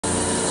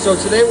So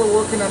today we're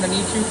working on an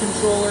E2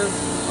 controller.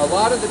 A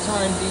lot of the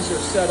time these are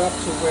set up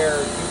to where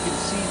you can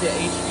see the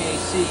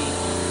HVAC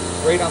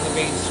right on the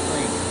main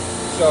screen.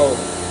 So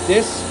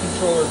this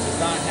controller does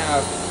not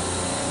have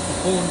the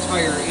whole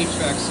entire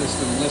HVAC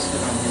system listed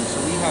on here.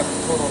 So we have a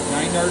total of 9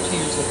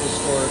 RTUs at this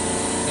store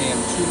and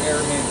 2 air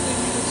handling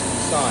units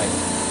inside.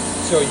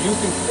 So you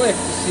can click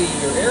to see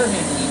your air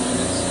handling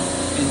units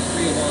and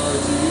 3 of our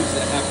RTUs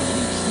that happen to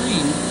be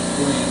Treme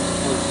brand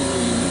RTU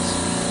units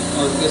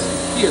are listed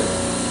here.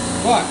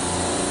 But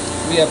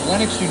we have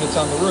Lennox units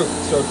on the roof.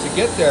 So to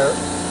get there,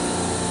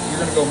 you're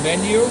going to go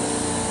Menu,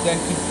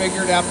 then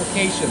Configured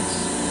Applications.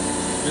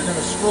 You're going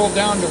to scroll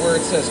down to where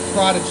it says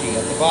Prodigy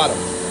at the bottom.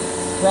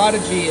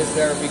 Prodigy is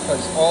there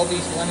because all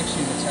these Lennox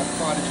units have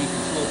Prodigy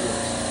control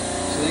boards.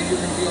 So then you're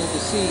going to be able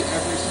to see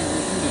every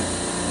single unit.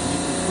 And you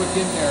can click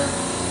in there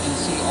and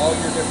see all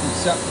your different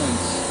set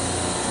points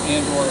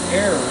and or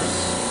errors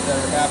that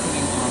are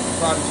happening on the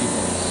Prodigy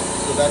boards.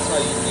 So that's how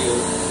you do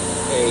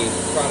a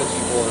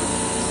Prodigy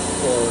board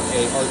or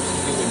a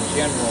RTU in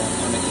general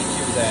on an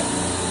E2 that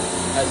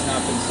has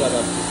not been set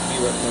up to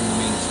view it from the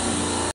main screen.